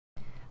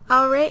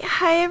Alright,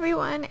 hi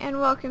everyone, and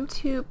welcome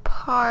to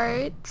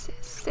part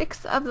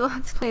 6 of the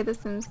Let's Play The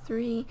Sims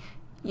 3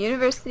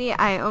 University.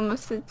 I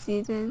almost said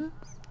seasons.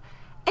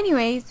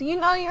 Anyways, you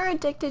know you're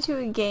addicted to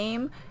a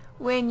game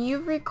when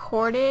you've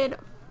recorded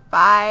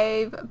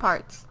 5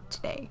 parts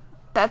today.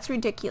 That's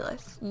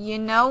ridiculous. You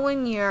know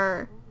when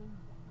you're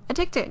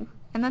addicted,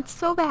 and that's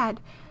so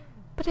bad.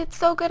 But it's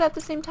so good at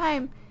the same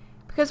time.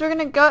 Because we're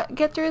going to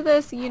get through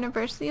this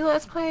university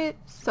Let's Play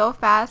so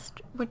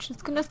fast, which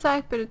is going to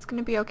suck, but it's going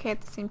to be okay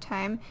at the same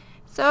time.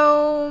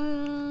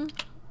 So,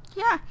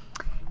 yeah.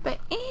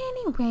 But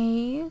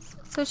anyways,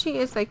 so she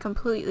is like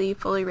completely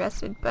fully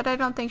rested, but I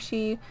don't think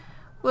she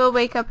will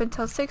wake up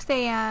until 6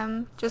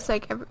 a.m. just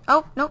like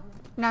oh, nope.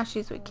 Now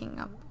she's waking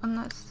up.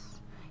 Unless,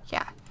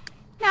 yeah.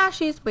 Now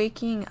she's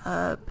waking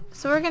up.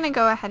 So we're going to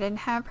go ahead and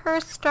have her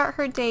start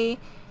her day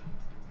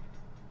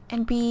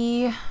and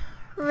be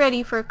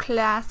ready for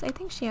class. I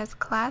think she has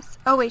class.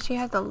 Oh wait, she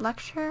has a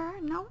lecture.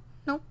 Nope.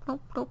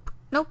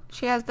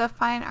 She has the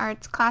fine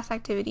arts class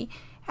activity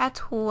at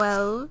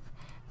 12.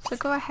 So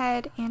go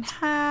ahead and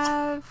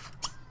have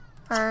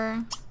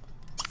her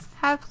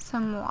have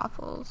some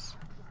waffles.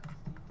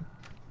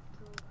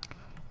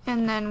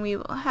 And then we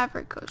will have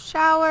her go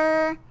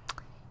shower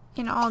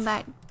and all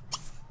that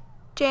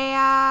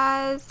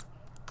jazz.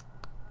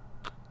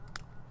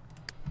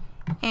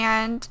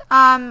 And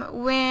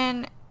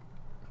when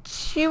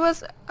she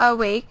was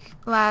awake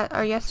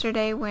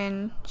yesterday,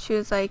 when she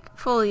was like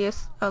fully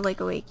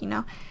awake, you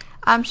know,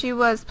 she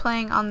was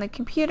playing on the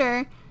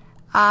computer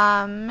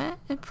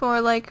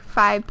for like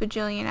 5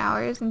 bajillion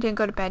hours and didn't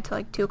go to bed till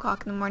like 2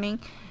 o'clock in the morning.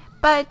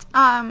 But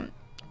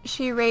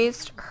she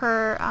raised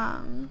her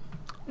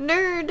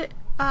nerd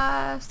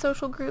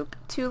social group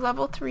to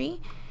level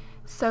 3.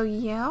 So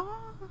yeah,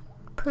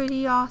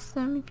 pretty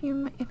awesome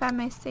if I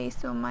may say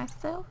so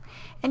myself.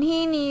 And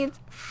he needs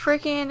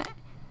freaking,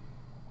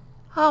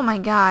 oh my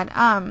god,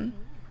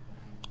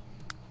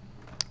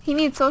 he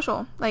needs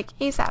social, like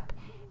ASAP.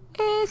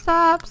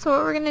 So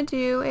what we're gonna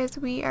do is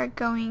we are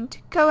going to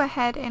go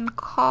ahead and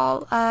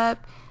call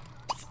up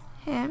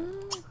him,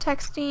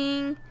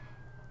 texting,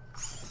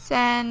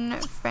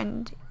 send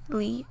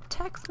friendly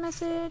text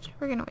message.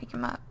 We're gonna wake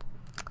him up.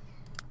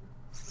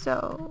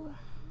 So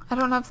I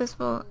don't know if this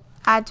will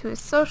add to his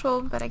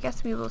social, but I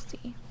guess we will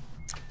see.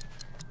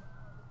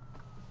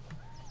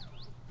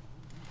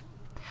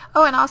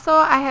 Oh, and also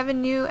I have a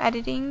new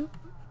editing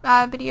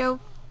video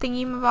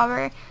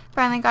thingy-mabobber.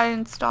 Finally got it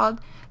installed.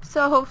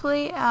 So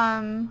hopefully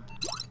my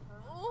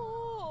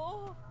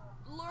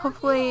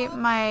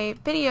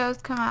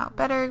videos come out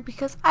better,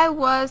 because I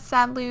was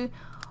sadly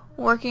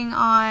working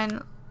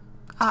on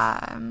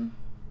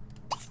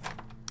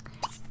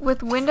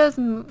with Windows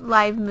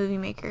Live Movie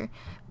Maker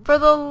for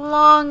the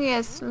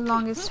longest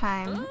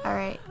time.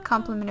 Alright,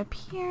 compliment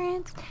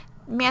appearance.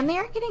 Man, they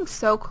are getting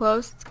so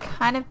close. It's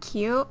kind of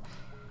cute.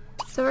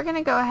 So we're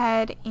gonna go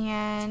ahead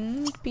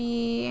and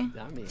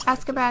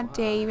ask about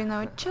day, even though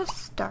it just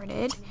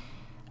started.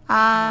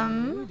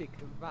 Oh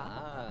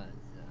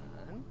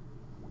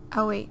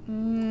wait,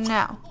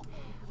 no.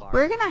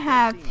 We're gonna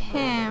have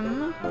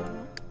him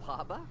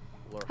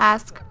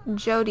ask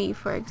Jody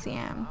for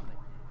exam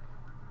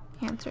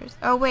answers.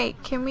 Oh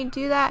wait, can we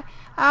do that?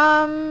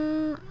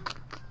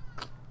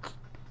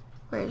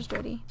 Where's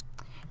Jody?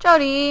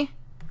 Jody,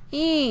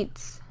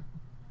 eat.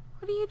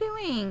 What are you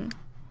doing?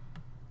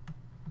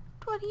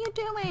 What are you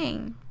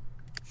doing?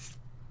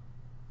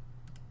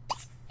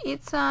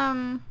 It's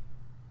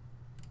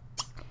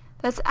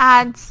let's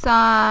add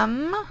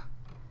some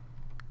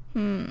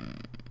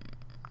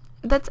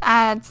let's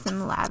add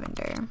some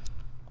lavender.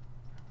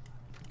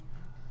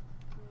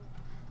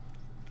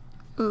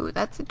 Ooh,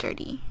 that's a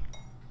dirty.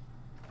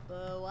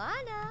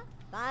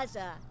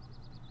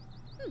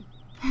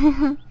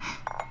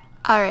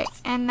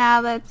 Alright, and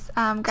now let's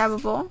grab a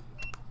bowl.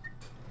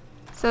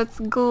 So it's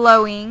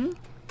glowing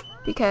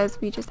because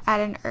we just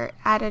added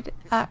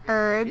a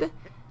herb.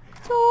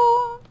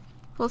 So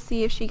we'll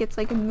see if she gets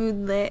like a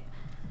mood lit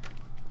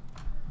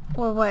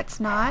or what's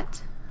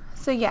not.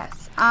 So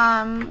yes,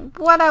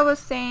 what I was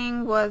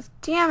saying was,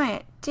 damn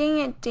it, ding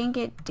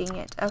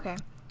it. Okay,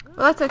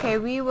 well that's okay.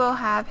 We will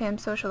have him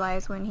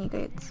socialize when he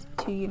gets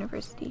to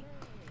university.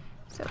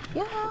 So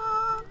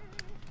yeah,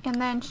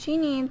 and then she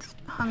needs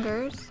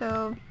hunger.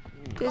 So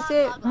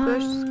visit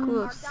Bush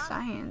School of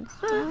Science.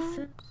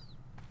 What?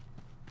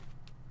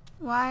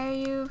 Why are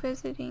you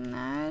visiting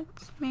that,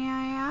 may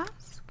I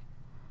ask?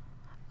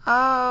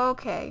 Oh,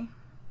 okay.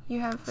 You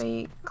have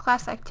a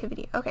class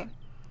activity. Okay.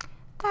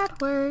 That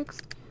works.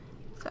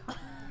 So,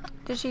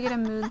 did she get a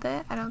mood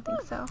lit? I don't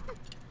think so.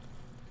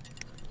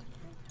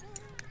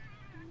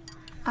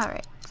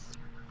 Alright.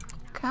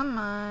 Come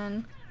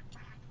on.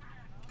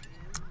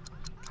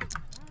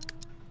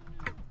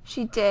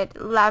 She did.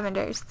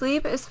 Lavender.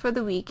 Sleep is for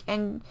the weak,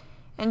 and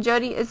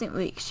Jody isn't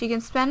weak. She can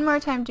spend more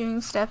time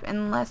doing stuff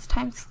and less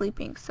time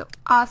sleeping. So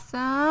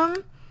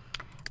awesome.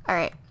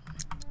 Alright.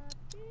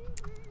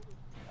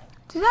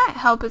 Did that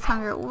help his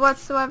hunger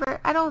whatsoever?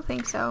 I don't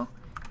think so.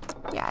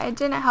 Yeah, it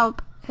didn't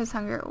help his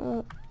hunger.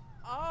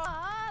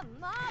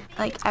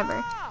 like,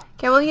 ever.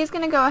 Okay, well, he's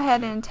going to go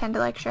ahead and attend a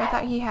lecture. I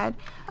thought he had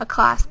a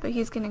class, but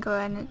he's going to go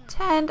ahead and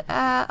attend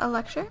a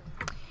lecture.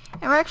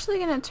 And we're actually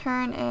going to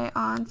turn it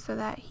on so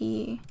that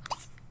he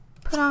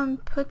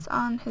puts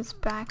on his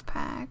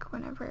backpack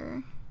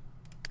whenever...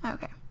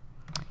 Okay.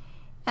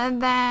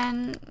 And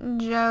then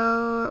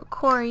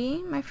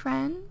Corey, my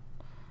friend,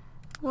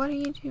 what are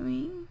you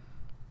doing?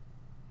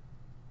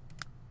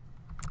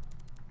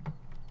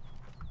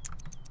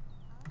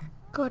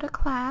 Go to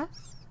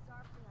class.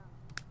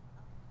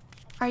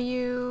 Are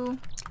you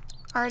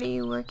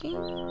already working?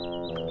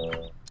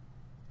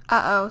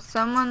 Uh-oh,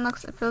 someone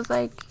feels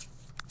like...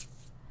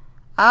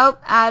 Oh,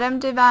 Adam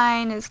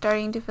Devine is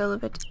starting to feel a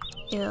bit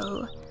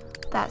ill.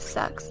 That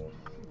sucks.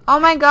 Oh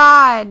my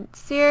god,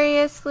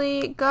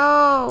 seriously,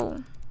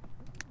 go.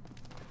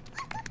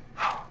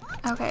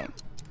 Okay.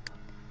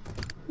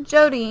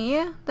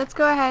 Jody, let's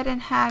go ahead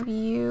and have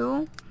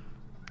you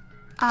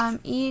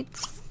eat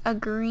a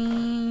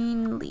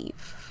green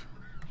leaf.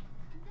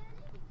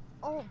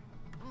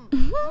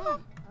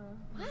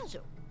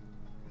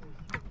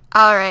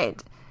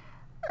 Alright.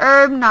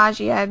 Herb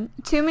nausea.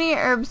 Too many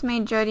herbs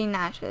made Jody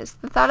nauseous.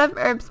 The thought of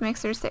herbs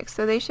makes her sick,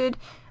 so they should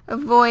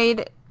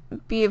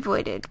be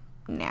avoided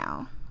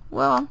now.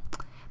 Well,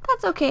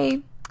 that's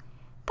okay.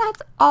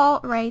 That's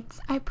alright,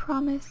 I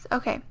promise.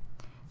 Okay.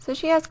 So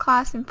she has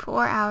class in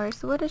 4 hours.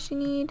 So what does she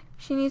need?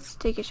 She needs to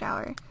take a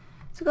shower.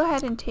 So go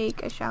ahead and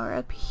take a shower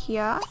up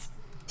here.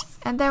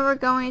 And then we're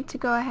going to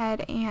go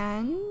ahead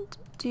and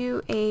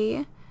do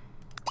a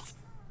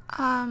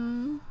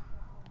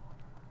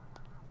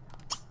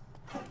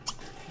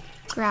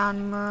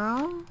ground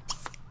mural.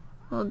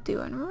 We'll do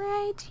one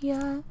right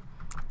here.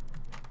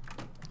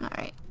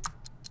 Alright.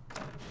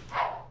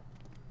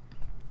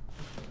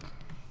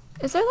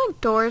 Is there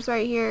like doors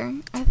right here?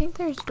 I think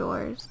there's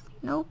doors.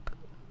 Nope.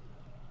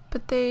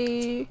 But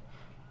they...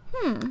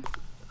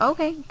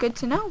 Okay, good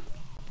to know.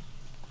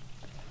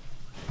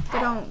 They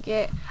don't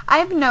get...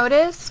 I've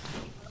noticed,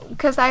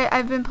 because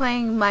I've been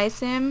playing My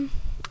Sim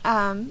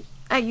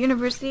at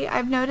university,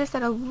 I've noticed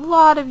that a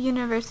lot of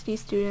university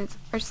students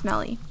are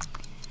smelly.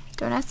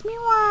 Don't ask me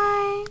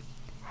why.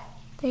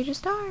 They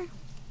just are.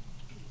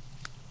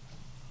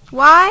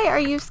 Why are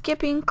you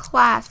skipping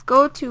class?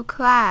 Go to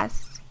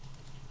class.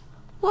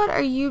 What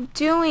are you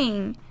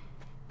doing?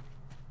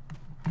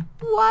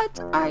 What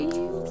are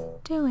you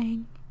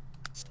doing?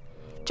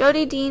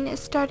 Jody Dean is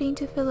starting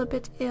to feel a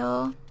bit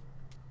ill.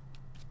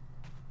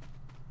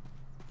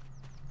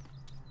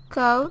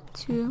 Go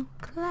to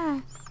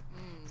class.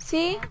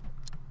 See?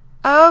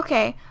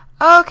 Okay.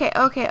 Okay.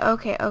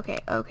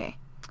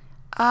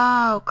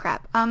 Oh,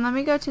 crap. Let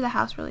me go to the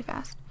house really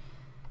fast.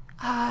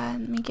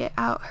 Let me get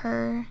out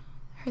her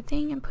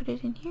thing and put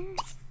it in here.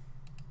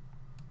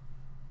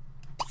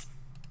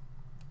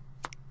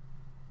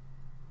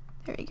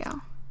 There we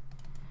go.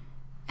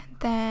 And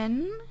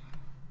then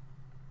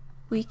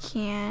we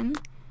can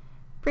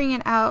bring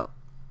it out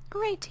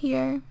right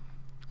here.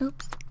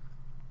 Oops.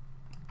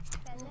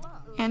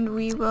 And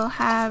we will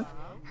have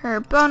her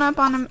bone up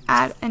on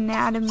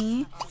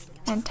anatomy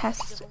and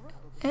test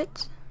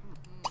it.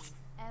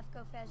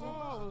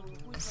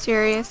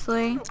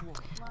 Seriously?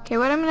 Okay,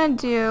 what I'm gonna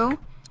do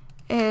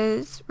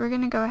is we're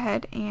gonna go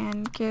ahead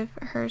and give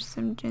her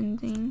some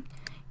ginseng,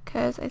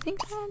 because I think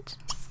that...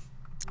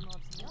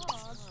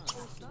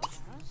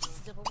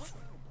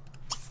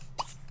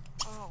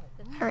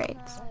 Alright.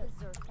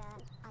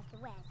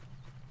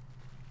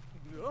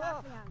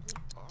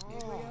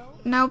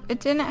 Nope, it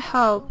didn't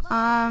help.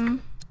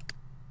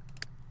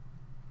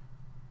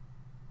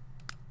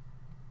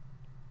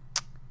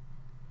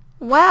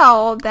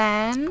 Well,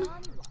 then...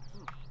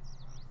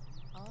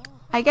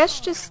 I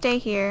guess just stay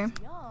here.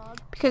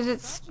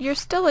 Because you're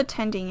still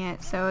attending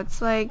it, so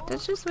it's like,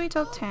 let's just wait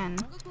till 10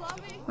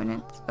 when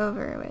it's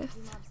over with.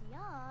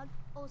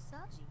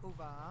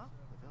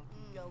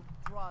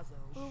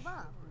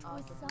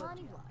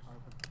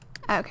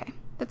 Okay,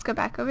 let's go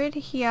back over to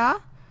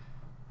here.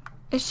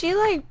 Is she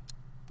like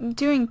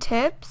doing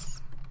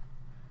tips?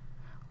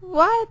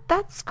 What?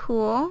 That's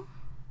cool.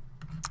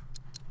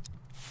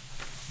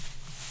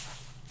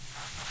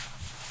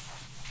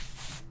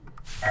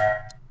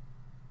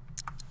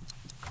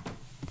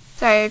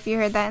 Sorry if you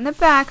heard that in the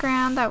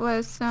background. That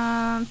was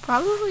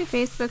probably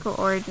Facebook or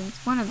Origins,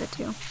 one of the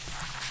two.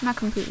 I'm not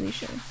completely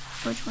sure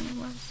which one it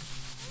was.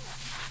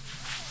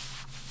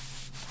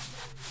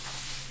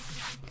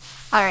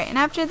 Alright, and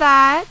after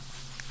that...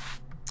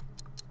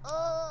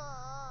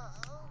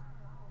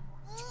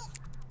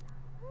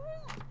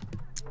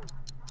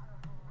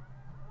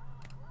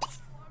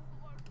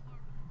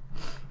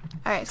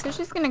 Alright, so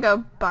she's gonna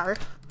go barf,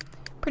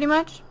 pretty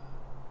much.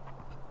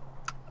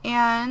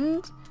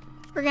 And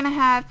we're gonna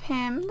have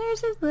him...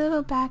 There's his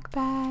little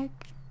backpack.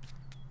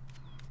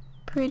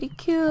 Pretty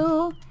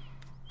cool.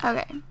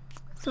 Okay,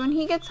 so when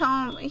he gets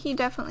home, he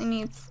definitely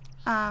needs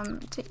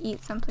to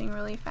eat something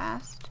really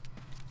fast.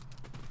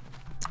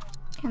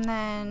 And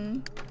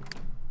then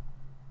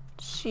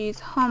she's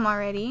home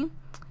already,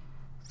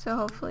 so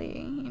hopefully,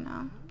 you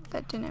know,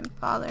 that didn't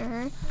bother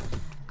her.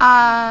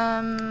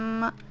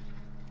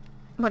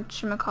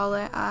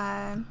 whatchamacallit,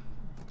 I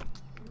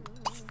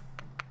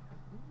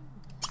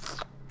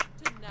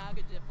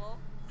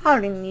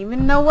don't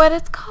even know what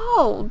it's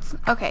called.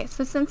 Okay,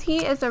 so since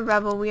he is a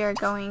rebel, we are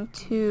going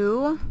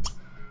to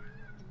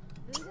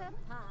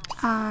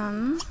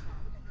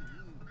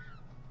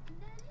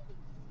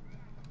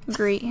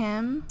greet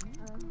him,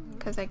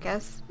 because I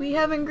guess we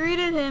haven't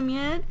greeted him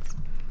yet.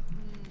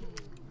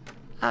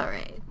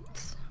 Alright.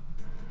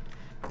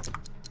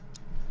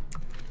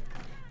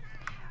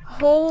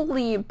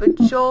 Holy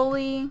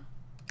bajoli.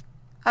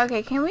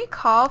 Okay, can we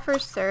call for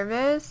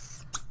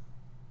service?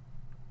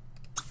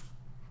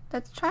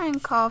 Let's try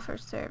and call for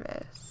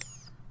service.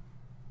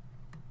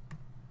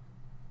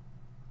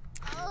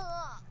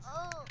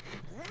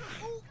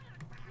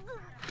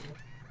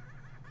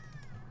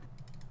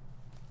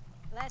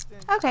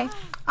 Okay,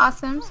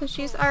 awesome. So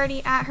she's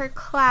already at her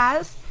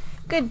class.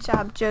 Good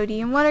job,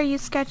 Jody. And what are you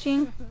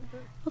sketching?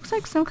 Looks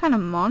like some kind of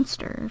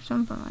monster or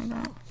something like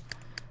that.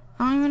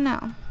 I don't even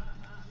know.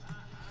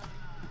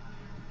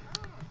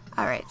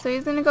 Alright, so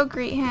he's gonna go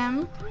greet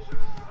him.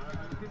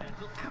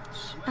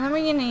 Ouch. And then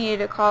we're gonna need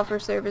to call for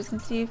service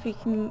and see if we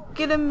can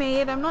get a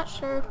maid. I'm not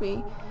sure if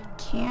we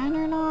can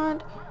or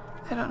not.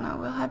 I don't know.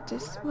 We'll have to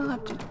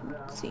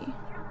see.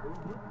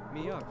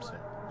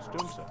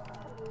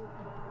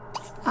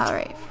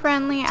 Alright,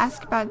 friendly,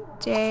 ask about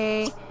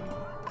day,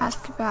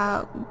 ask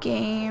about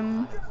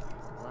game,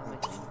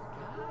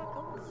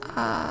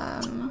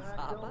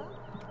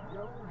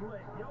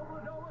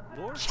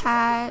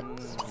 chat,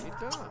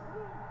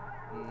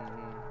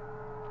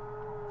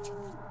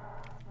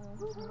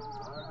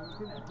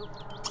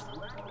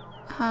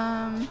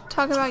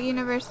 talk about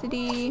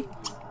university,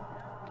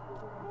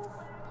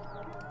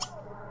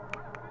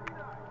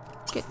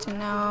 get to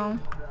know,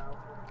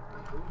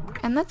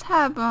 and let's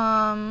have,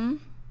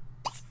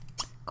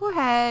 go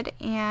ahead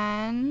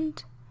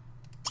and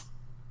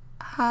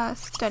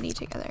study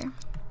together.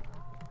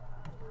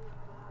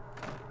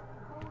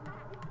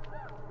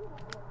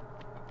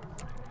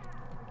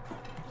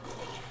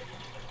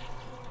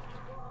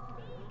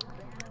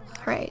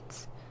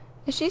 Alright.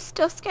 Is she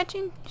still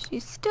sketching?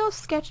 She's still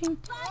sketching.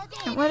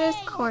 And what is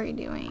Corey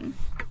doing?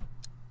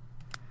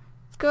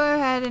 Let's go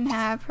ahead and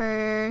have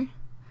her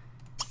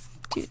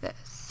do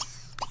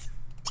this.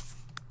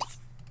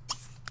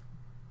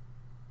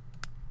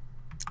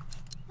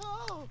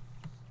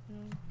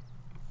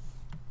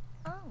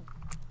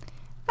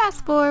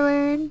 Fast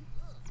forward.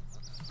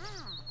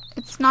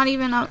 It's not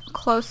even up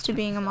close to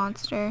being a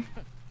monster.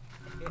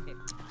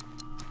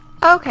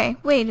 Okay,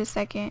 wait a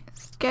second.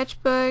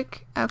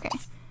 Sketchbook. Okay.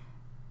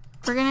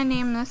 We're gonna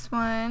name this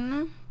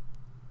one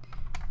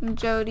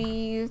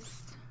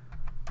Jody's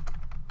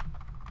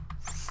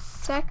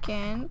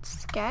second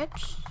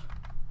sketch.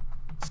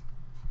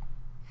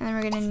 And then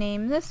we're gonna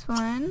name this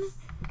one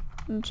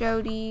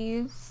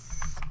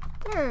Jody's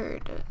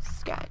third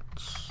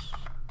sketch.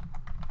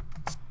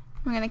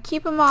 We're gonna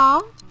keep them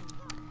all.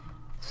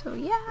 So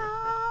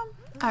yeah.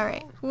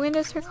 Alright, when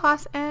does her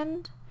class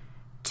end?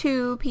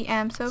 2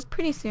 p.m. so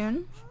pretty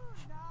soon.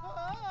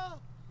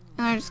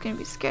 And they're just gonna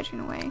be sketching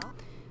away.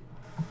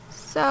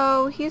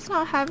 So he's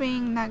not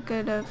having that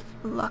good of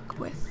luck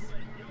with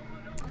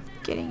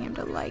getting him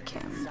to like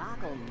him.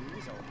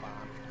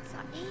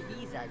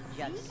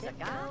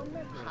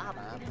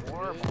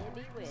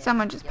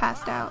 Someone just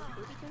passed out.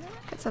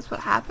 Guess that's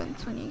what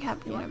happens when you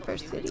have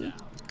university.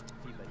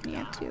 You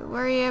have to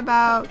worry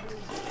about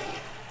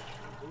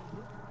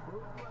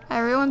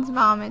everyone's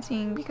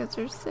vomiting because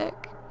they're sick.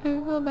 I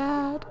feel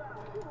bad.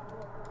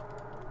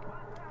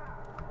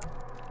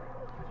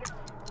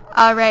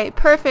 Alright,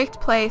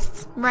 perfect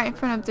place. Right in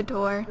front of the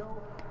door.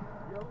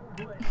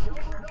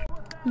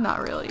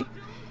 Not really.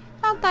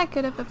 Not that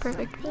good of a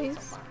perfect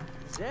place.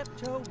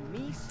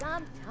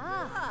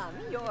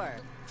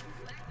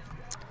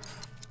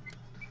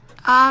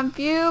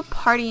 View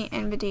party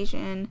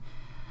invitation.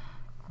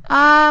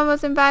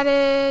 Was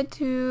invited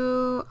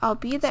to... I'll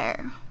be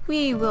there.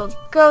 We will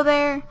go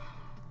there.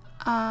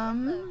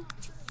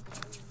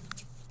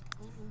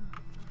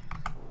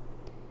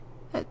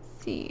 Let's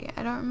see.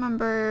 I don't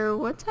remember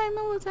what time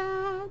it was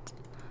at.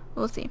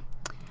 We'll see.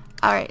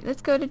 Alright,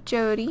 let's go to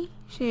Jody.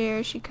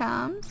 Here she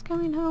comes.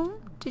 Coming home.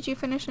 Did you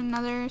finish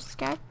another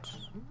sketch?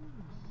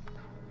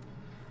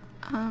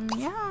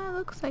 Yeah,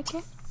 looks like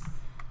it.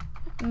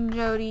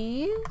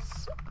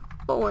 Jody's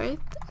fourth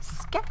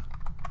sketch.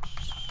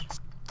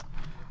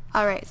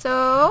 Alright,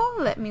 so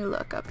let me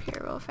look up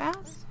here real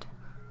fast.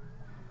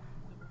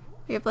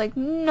 We have like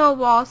no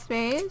wall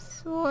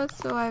space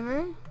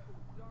whatsoever.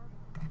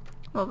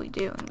 Well, we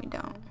do and we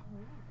don't.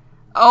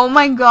 Oh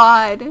my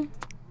god!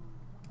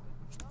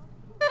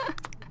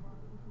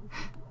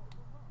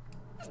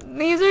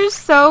 These are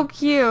so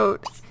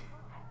cute.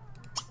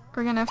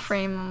 We're gonna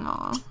frame them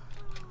all.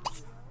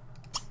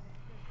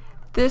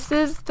 This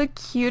is the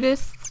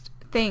cutest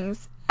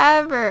things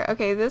ever.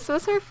 Okay, this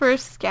was her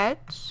first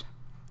sketch.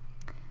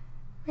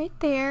 Right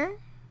there.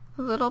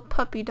 A little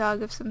puppy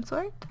dog of some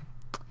sort.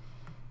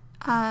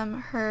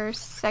 Her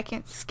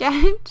second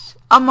sketch.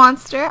 A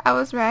monster. I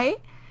was right.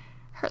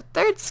 Her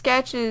third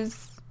sketch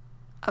is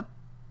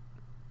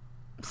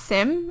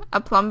sim,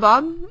 a plumb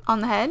bob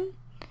on the head.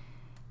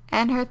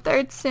 And her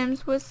third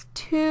sims was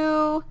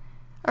 2,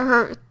 or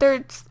her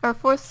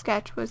fourth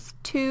sketch was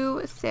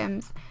 2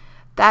 sims.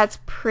 That's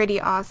pretty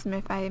awesome,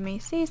 if I may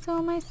say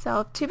so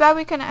myself. Too bad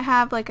we couldn't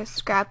have like a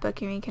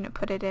scrapbook and we couldn't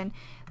put it in,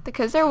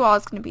 because their wall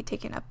is going to be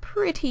taken up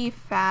pretty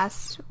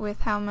fast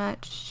with how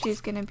much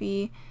she's going to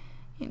be,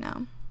 you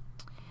know.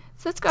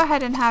 So let's go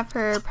ahead and have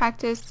her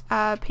practice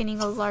painting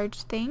a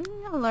large thing,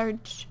 a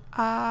large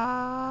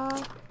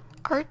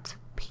art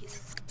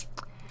piece.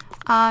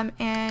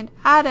 And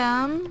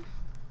Adam,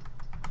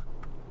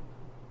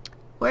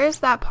 where's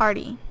that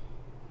party?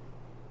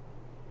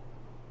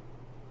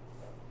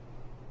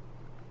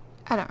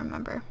 I don't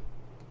remember.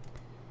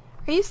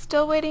 Are you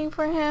still waiting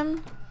for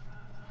him?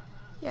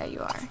 Yeah, you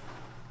are.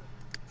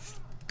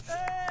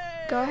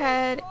 Go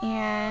ahead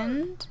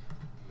and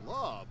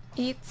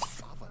eat,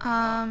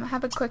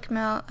 have a quick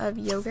meal of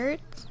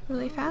yogurt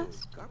really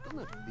fast.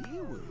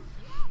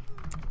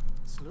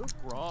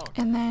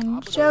 And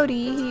then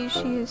Jody,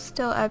 she is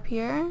still up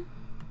here.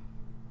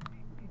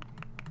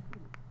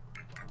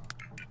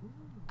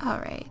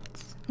 Alright,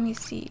 let me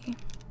see.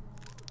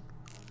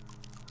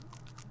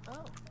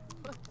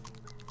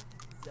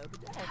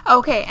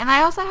 Okay, and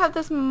I also have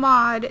this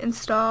mod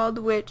installed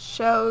which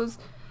shows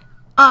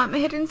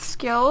hidden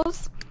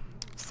skills.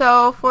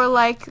 So for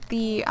like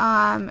the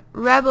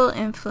rebel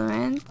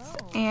influence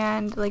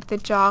and like the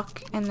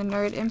jock and the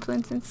nerd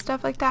influence and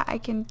stuff like that, I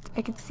can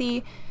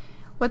see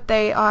what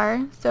they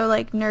are. So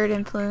like nerd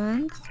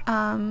influence,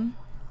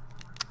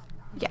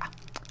 yeah,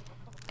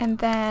 and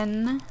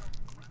then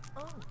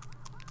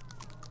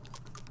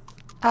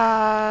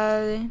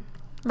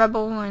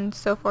rebel and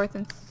so forth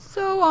and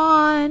so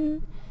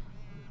on.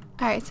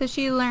 Alright, so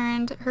she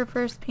learned her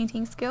first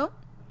painting skill.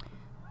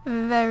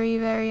 Very,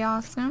 very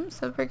awesome.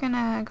 So we're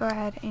gonna go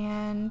ahead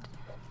and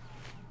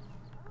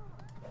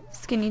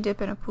skinny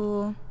dip in a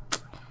pool.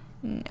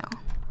 No.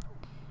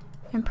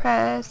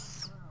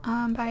 Impress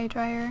by a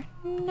dryer.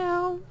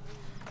 No.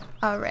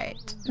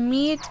 Alright.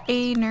 Meet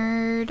a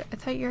nerd. I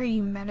thought you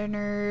already met a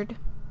nerd.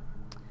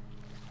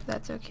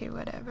 That's okay,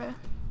 whatever.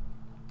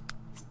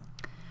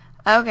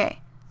 Okay.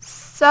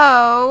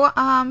 So,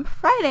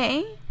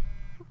 Friday,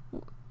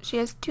 she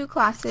has 2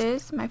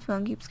 classes. My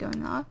phone keeps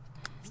going off.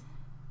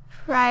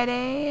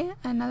 Friday,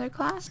 another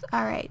class.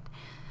 Alright.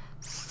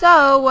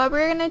 So, what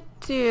we're gonna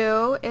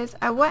do is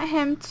I want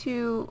him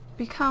to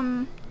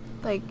become,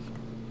 like,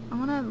 I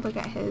want to look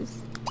at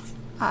his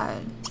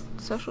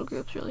social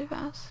groups really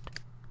fast.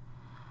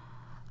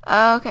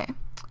 Okay.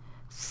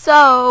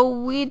 So,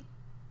 we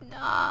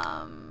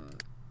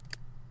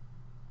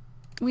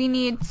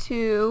need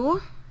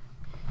to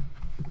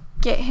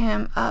get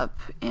him up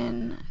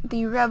in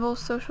the rebel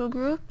social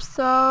group.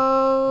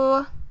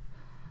 So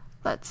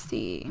let's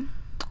see,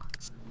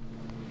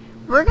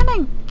 we're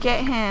gonna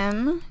get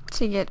him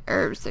to get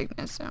herb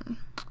sickness,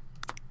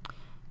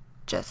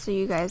 just so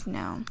you guys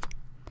know.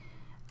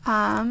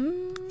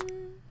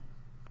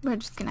 We're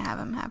just gonna have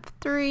him have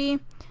 3,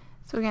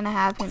 so we're gonna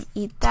have him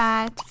eat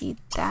that,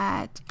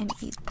 and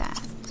eat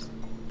that.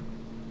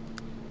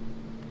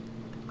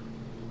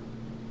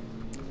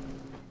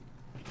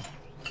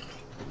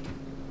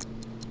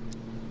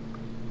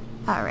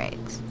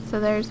 Alright, so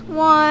there's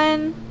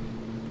 1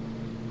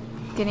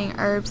 getting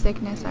herb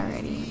sickness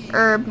already.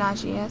 Herb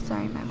nausea,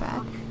 sorry, my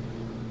bad.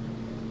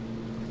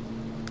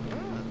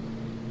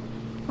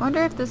 I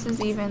wonder if this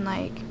is even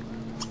like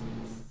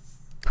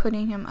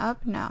putting him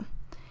up? No,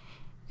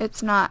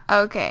 it's not.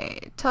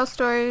 Okay, tell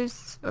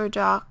stories or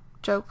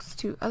jokes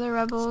to other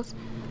rebels.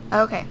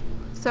 Okay,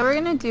 so what we're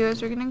gonna do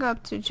is we're gonna go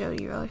up to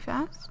Jody really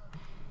fast,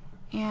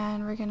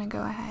 and we're gonna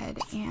go ahead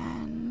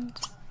and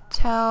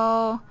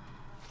tell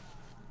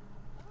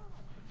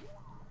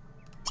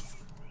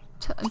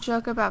a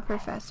joke about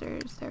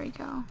professors. There we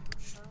go.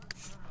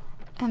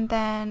 And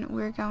then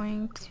we're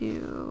going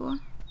to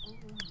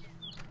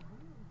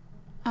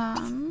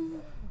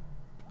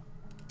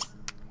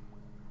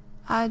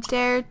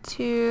dare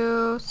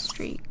to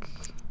streak.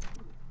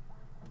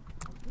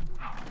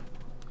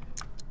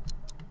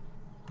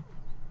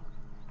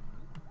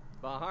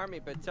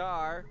 Baharmi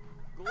Batar,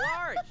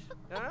 Glarch,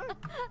 huh?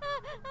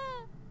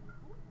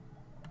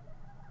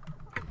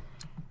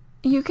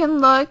 You can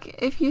look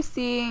if you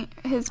see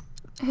his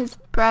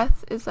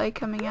breath is like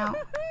coming out.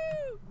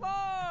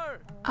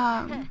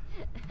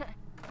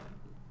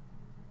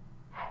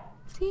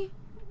 See?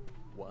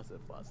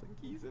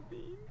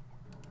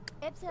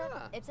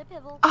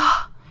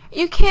 Oh,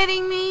 you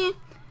kidding me?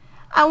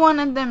 I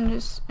wanted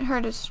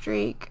her to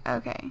streak.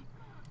 Okay.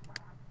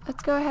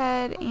 Let's go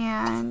ahead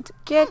and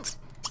get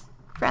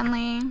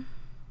friendly.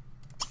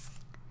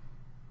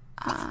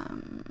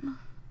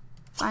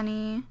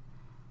 Funny.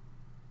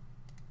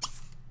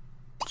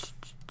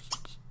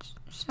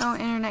 Show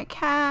internet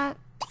cats.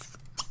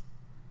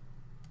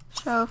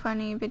 Show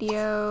funny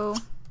video.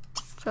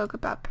 Joke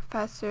about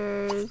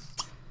professors.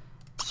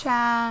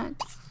 Chat.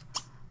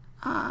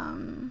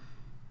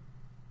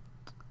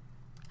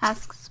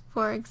 Asks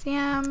for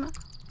exam.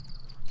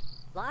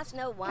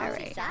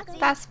 Alright,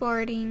 fast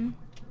forwarding.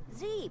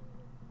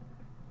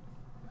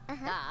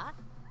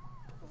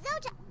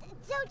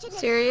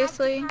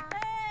 Seriously?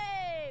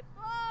 Hey,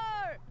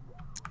 Bart!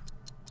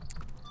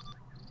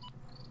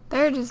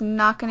 They're just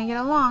not gonna get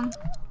along.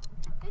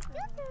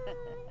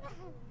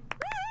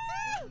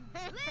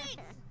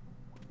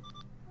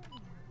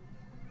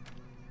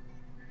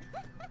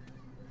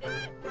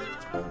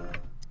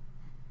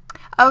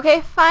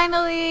 Okay,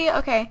 finally.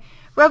 Okay,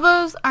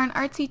 Rebels are an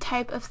artsy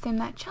type of sim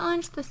that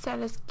challenge the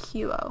status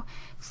quo.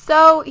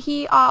 So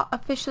he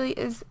officially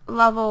is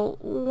level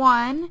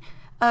 1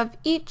 of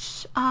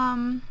each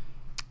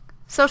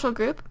social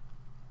group.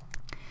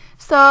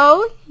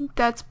 So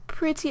that's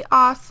pretty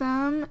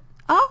awesome.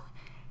 Oh,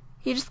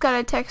 he just got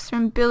a text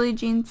from Billie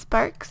Jean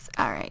Sparks.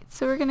 Alright,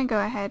 so we're gonna go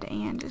ahead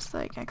and just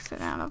like exit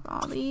out of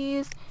all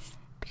these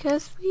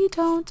because we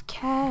don't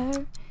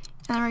care.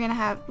 And then we're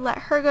gonna let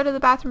her go to the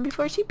bathroom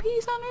before she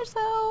pees on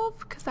herself,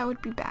 because that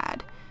would be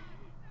bad.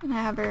 And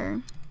have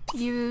her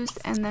use,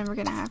 and then we're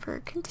gonna have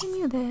her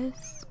continue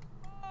this.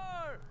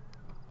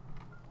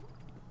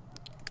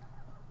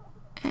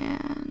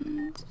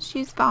 And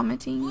she's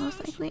vomiting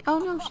most likely. Oh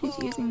no, she's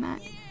using that.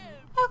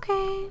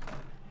 Okay.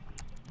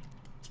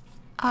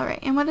 Alright,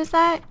 and what is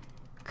that?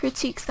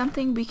 Critique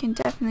something. We can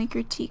definitely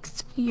critique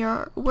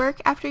your work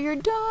after you're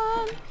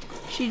done.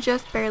 She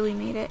just barely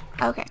made it.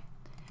 Okay.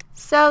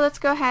 So let's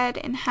go ahead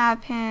and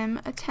have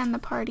him attend the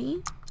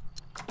party.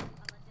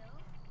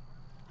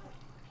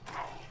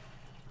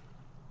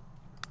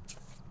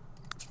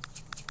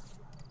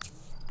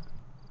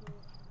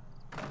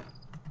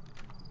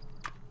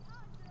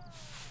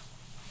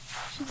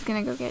 She's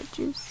gonna go get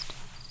juiced.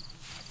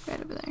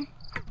 Right over there.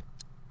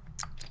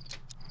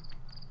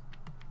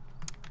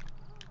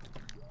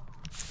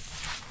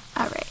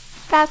 Alright,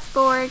 fast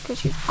forward because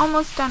she's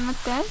almost done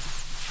with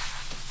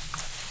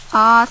this.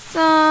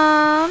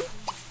 Awesome!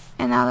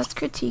 And now let's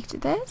critique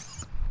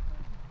this.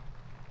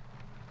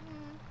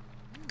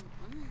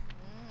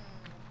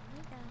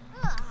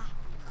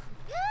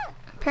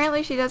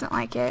 Apparently she doesn't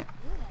like it.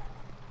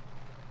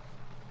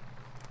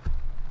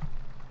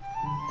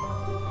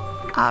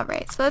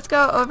 Alright, so let's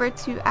go over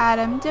to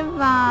Adam.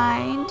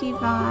 Divine,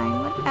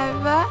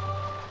 whatever.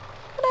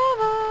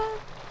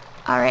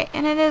 Alright,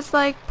 and it is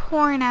like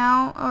pouring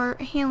out or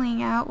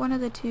hailing out, one of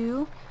the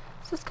two.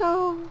 So let's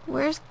go,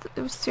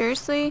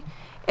 seriously?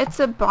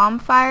 It's a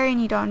bonfire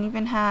and you don't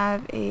even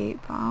have a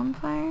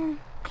bonfire?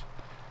 What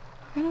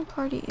kind of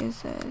party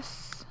is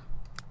this?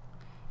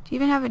 Do you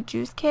even have a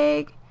juice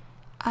keg?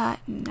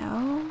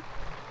 No.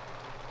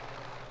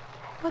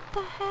 What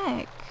the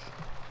heck?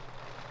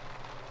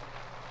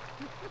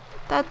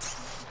 That's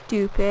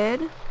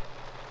stupid.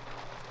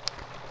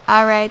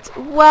 Alright,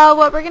 well,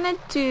 what we're gonna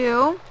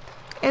do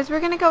is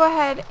we're gonna go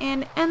ahead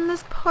and end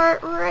this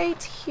part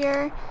right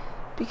here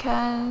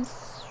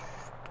because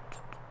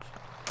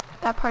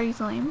that party's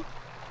lame.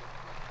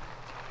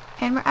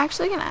 And we're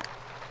actually gonna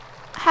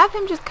have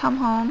him just come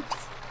home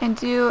and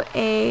do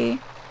a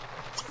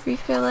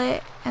refill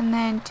it and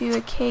then do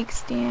a cake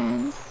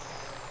stand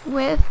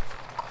with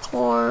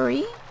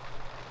Corey.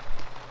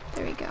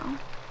 There we go.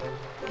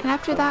 And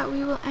after that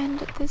we will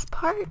end this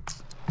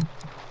part.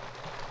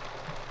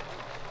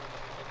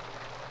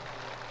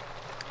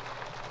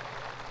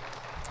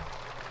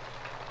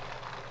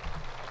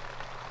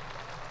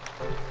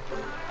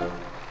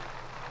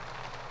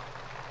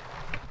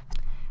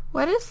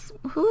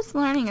 Who's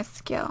learning a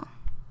skill?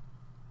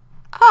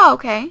 Oh,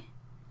 okay.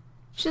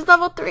 She's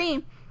level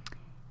 3.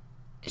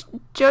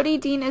 Jody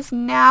Dean is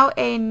now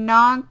a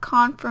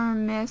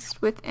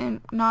non-conformist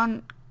within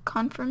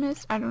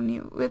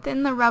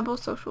within the Rebel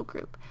social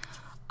group.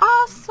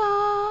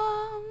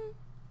 Awesome.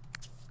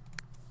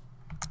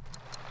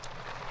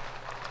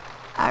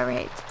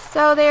 Alright,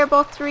 so they are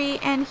both 3,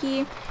 and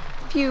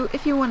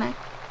if you wanna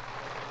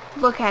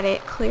look at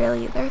it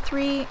clearly, they're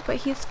 3, but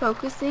he's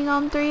focusing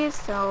on 3,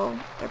 so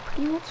they're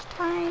pretty much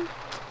tied,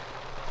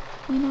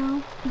 you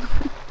know.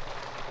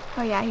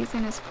 Oh yeah, he's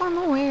in his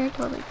formal wear,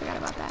 totally forgot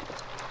about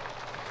that.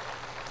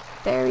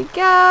 There we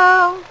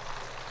go.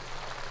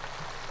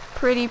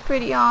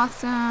 Pretty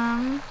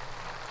awesome.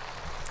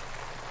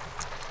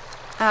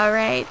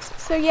 Alright,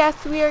 so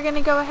yes, we are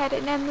gonna go ahead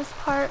and end this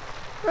part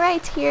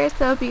right here,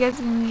 so I hope you guys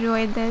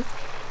enjoyed this,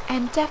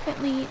 and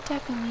definitely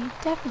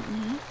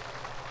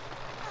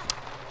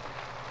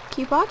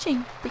keep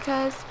watching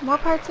because more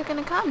parts are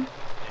gonna come.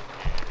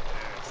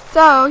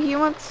 So he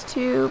wants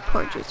to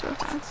pour juice real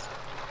fast.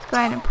 Let's go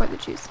ahead and pour the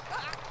juice.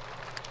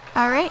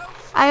 Alright,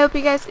 I hope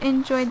you guys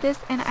enjoyed this,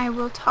 and I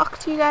will talk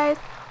to you guys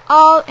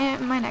all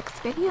in my next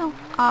video.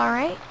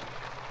 Alright,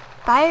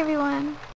 bye everyone.